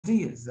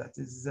ideas. That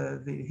is,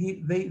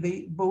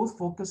 they both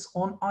focus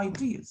on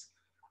ideas,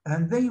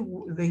 and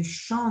they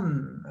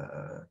shun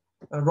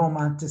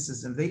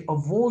romanticism. They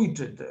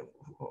avoided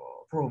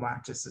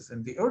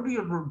romanticism. The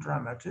earlier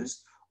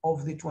dramatists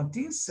of the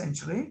 20th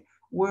century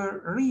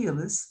were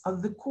realists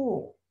at the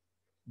core,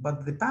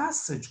 but the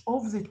passage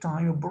of the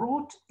time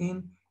brought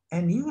in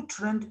a new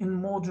trend in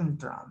modern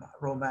drama.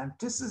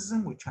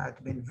 Romanticism, which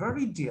had been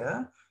very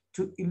dear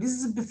to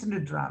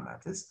Elizabethan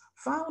dramatists,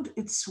 found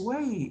its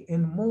way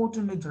in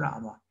modern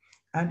drama,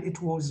 and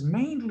it was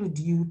mainly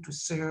due to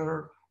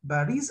Sir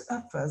Barry's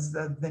efforts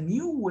that the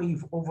new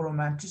wave of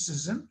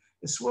romanticism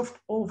swept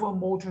over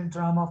modern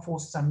drama for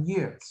some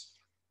years.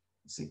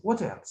 See,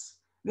 what else?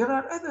 There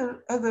are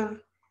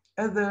other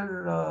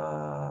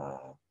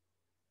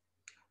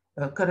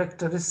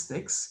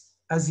characteristics,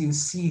 as you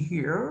see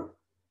here,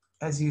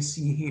 as you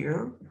see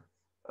here.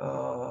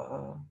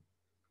 Uh,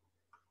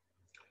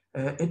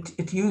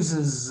 it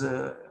uses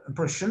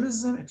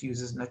impressionism, it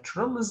uses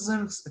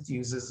naturalism, it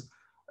uses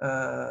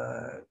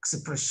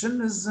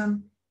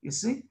expressionism, you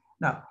see.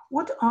 Now,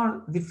 what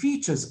are the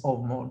features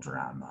of modern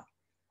drama?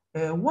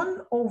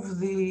 One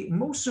of the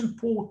most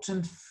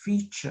important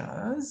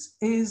features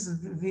is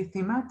the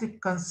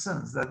thematic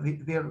concerns, that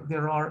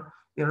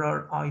there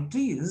are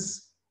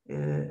ideas,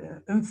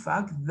 in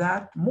fact,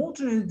 that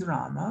modern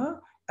drama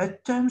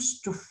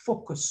attempts to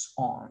focus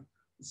on.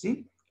 You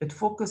see, it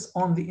focuses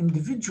on the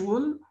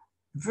individual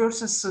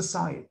versus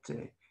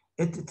society.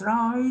 It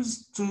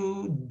tries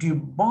to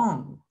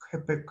debunk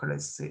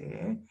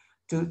hypocrisy,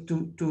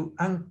 to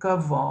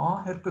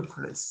uncover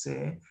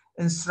hypocrisy,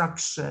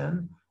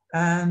 instruction,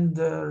 and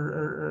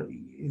the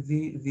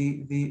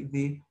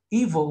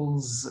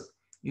evils,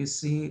 you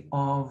see,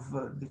 of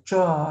the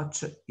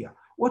church. Yeah.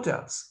 What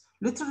else?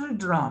 Literary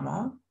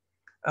drama,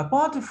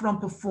 apart from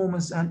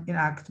performance and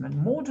enactment,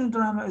 modern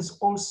drama is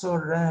also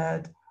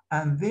read,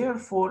 and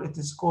therefore it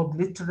is called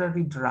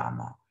literary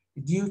drama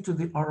due to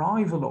the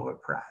arrival of a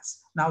press.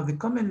 Now the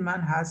common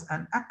man has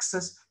an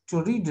access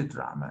to read the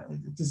drama.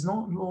 It is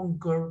no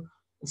longer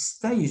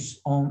staged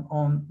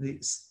on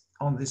the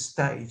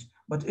stage,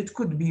 but it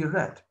could be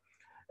read.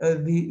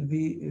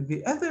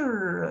 The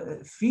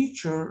other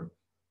feature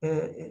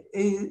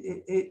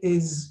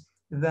is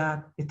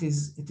that it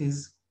is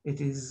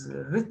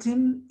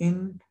written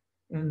in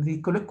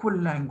the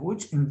colloquial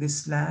language, in the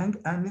slang,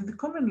 and in the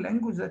common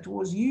language that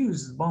was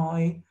used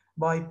by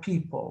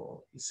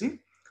people. You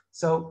see,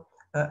 so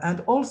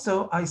and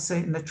also I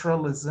say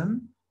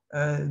naturalism.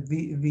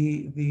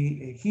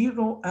 The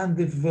hero and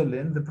the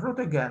villain, the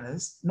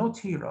protagonist, not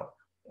hero.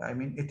 I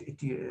mean,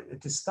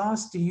 it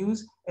starts to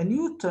use a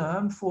new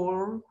term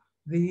for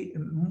the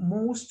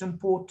most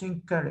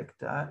important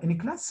character. In a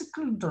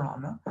classical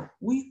drama,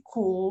 we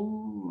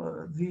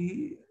call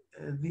the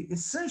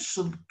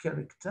essential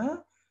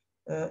character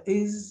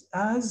is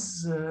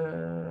as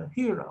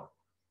hero.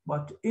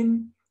 But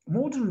in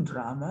modern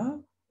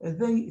drama,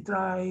 they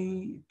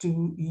try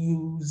to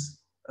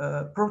use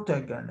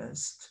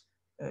protagonist.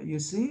 You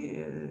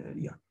see,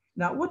 yeah.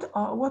 Now,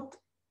 what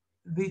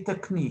the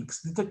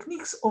techniques? The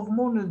techniques of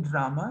modern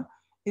drama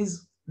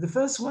is, the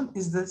first one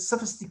is the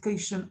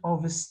sophistication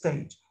of a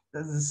stage.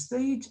 That the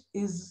stage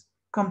is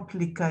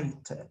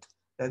complicated.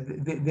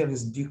 There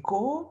is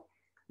decor,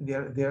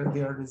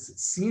 there is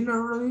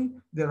scenery,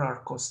 there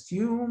are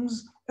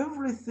costumes,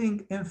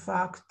 everything, in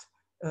fact,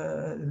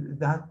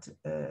 that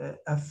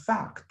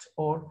affect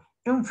or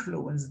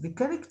influence the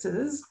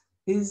characters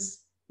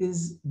is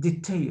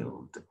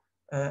detailed.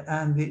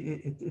 And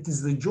it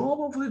is the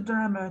job of the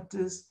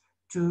dramatist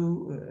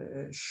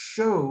to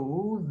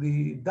show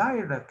the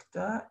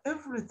director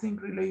everything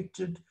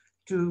related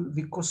to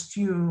the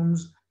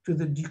costumes, to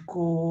the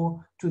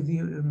decor, to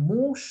the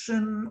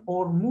motion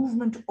or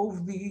movement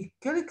of the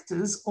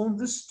characters on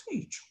the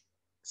stage.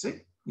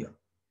 See? Yeah.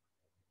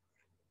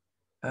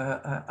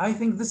 I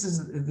think this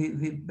is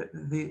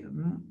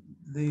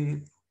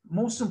the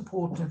most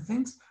important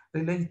things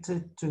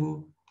related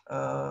to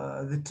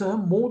the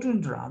term modern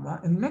drama.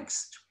 In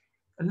next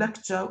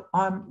lecture,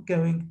 I'm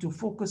going to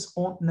focus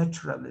on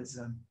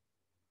naturalism.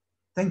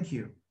 Thank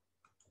you.